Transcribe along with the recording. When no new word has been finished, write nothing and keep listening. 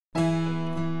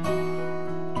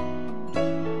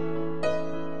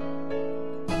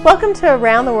Welcome to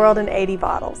Around the World in 80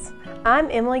 Bottles.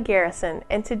 I'm Emily Garrison,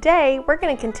 and today we're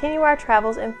going to continue our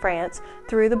travels in France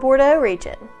through the Bordeaux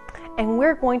region. And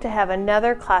we're going to have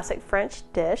another classic French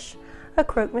dish, a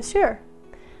Croque Monsieur,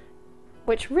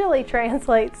 which really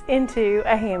translates into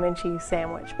a ham and cheese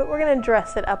sandwich, but we're going to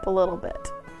dress it up a little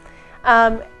bit.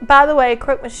 By the way,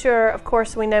 Croque Monsieur, of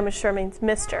course, we know Monsieur means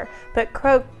Mr., but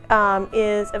croque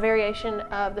is a variation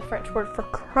of the French word for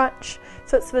crunch.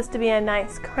 So it's supposed to be a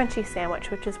nice crunchy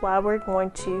sandwich, which is why we're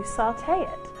going to saute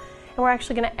it. And we're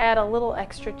actually going to add a little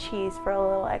extra cheese for a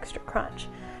little extra crunch.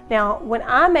 Now, when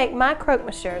I make my Croque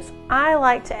Monsieurs, I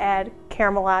like to add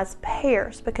caramelized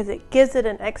pears because it gives it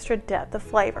an extra depth of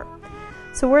flavor.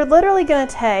 So we're literally going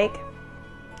to take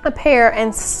a pear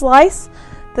and slice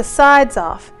the sides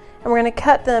off. And we're going to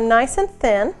cut them nice and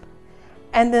thin,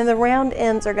 and then the round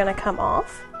ends are going to come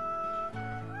off.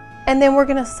 And then we're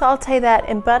going to saute that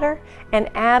in butter and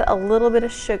add a little bit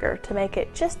of sugar to make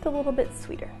it just a little bit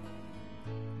sweeter.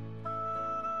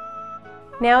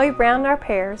 Now we've browned our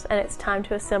pears and it's time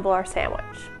to assemble our sandwich.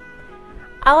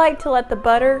 I like to let the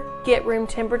butter get room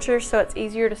temperature so it's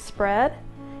easier to spread.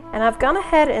 And I've gone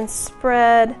ahead and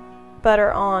spread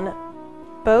butter on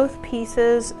both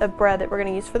pieces of bread that we're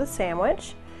going to use for the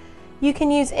sandwich. You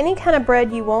can use any kind of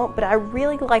bread you want, but I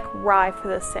really like rye for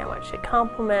this sandwich. It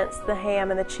complements the ham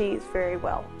and the cheese very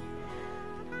well.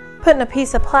 Putting a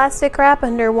piece of plastic wrap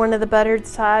under one of the buttered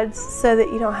sides so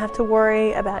that you don't have to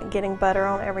worry about getting butter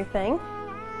on everything.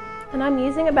 And I'm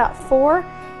using about 4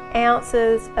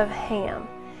 ounces of ham.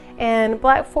 And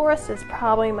Black Forest is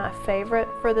probably my favorite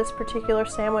for this particular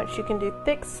sandwich. You can do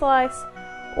thick slice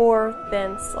or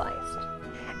thin sliced.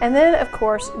 And then, of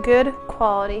course, good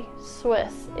quality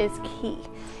Swiss is key.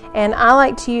 And I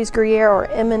like to use Gruyere or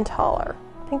Emmentaler.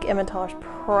 I think Emmentaler is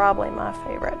probably my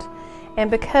favorite. And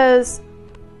because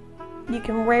you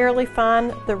can rarely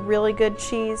find the really good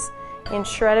cheese in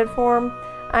shredded form,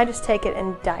 I just take it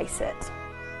and dice it.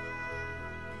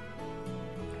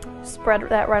 Spread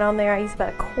that right on there. I use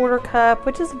about a 1/4 cup,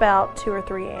 which is about 2 or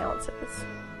 3 ounces.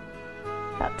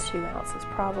 About 2 ounces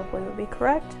probably would be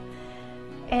correct.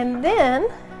 And then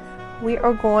we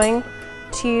are going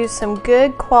to use some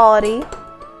good quality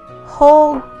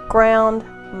whole ground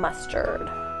mustard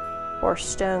or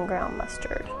stone ground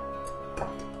mustard.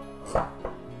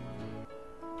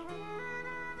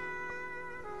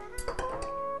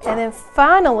 And then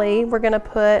finally, we're going to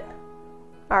put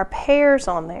our pears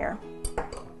on there.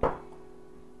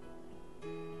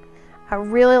 I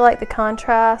really like the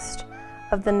contrast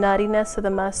of the nuttiness of the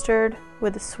mustard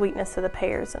with the sweetness of the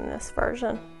pears in this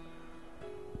version.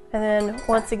 And then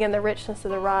once again, the richness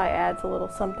of the rye adds a little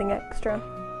something extra.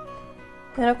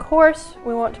 And of course,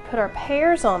 we want to put our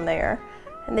pears on there.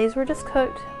 And these were just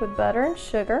cooked with butter and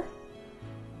sugar.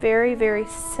 Very, very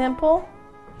simple.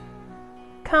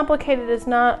 Complicated is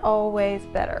not always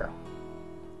better.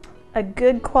 A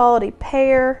good quality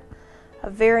pear, a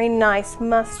very nice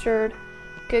mustard,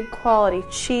 good quality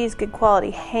cheese, good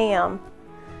quality ham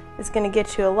is going to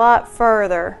get you a lot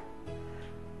further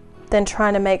than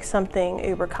trying to make something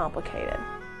uber complicated.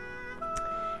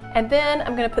 And then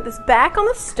I'm going to put this back on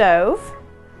the stove,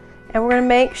 and we're going to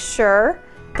make sure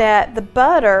that the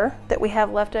butter that we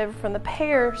have left over from the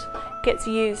pears gets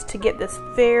used to get this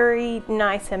very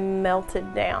nice and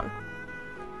melted down.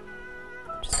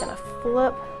 I'm just going to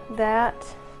flip that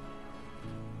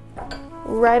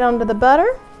right onto the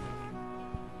butter.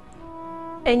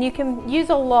 And you can use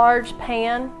a large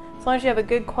pan. As long as you have a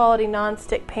good quality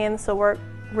non-stick pan, this will work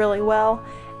really well.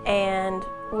 And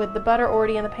with the butter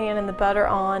already in the pan and the butter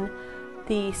on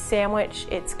the sandwich,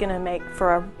 it's going to make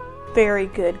for a very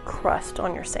good crust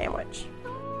on your sandwich.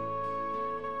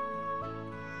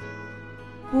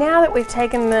 Now that we've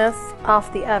taken this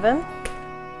off the oven,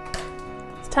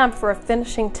 it's time for a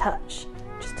finishing touch.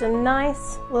 Just a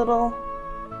nice little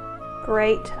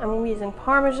grate. I'm using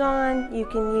Parmesan. You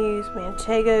can use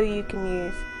Manchego, you can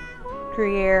use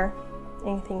Gruyere,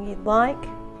 anything you'd like.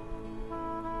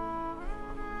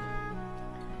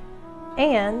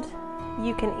 And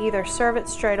you can either serve it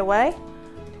straight away,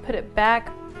 put it back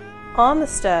on the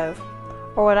stove,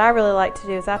 or what I really like to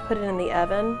do is I put it in the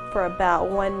oven for about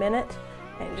 1 minute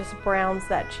and it just browns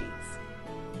that cheese.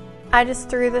 I just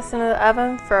threw this into the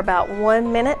oven for about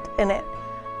 1 minute and it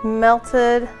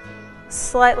melted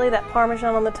slightly that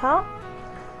Parmesan on the top.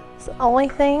 So the only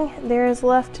thing there is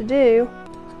left to do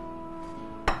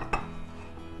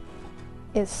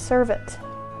is serve it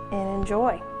and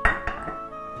enjoy.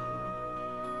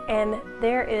 And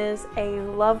there is a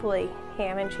lovely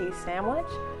ham and cheese sandwich,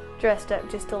 dressed up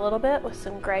just a little bit with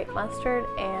some grape mustard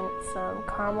and some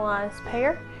caramelized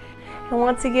pear. And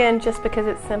once again, just because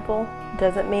it's simple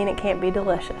doesn't mean it can't be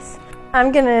delicious.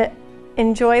 I'm gonna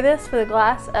enjoy this with a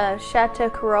glass of Chateau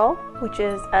Corolle, which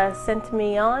is a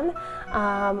Saint-Emilion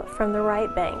from the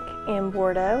right bank in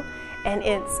Bordeaux. And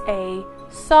it's a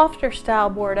softer style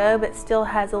Bordeaux, but still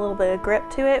has a little bit of grip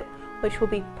to it, which will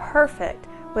be perfect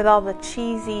with all the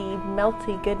cheesy,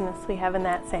 melty goodness we have in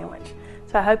that sandwich.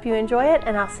 So I hope you enjoy it,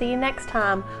 and I'll see you next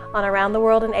time on Around the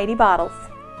World in 80 Bottles.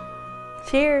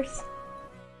 Cheers!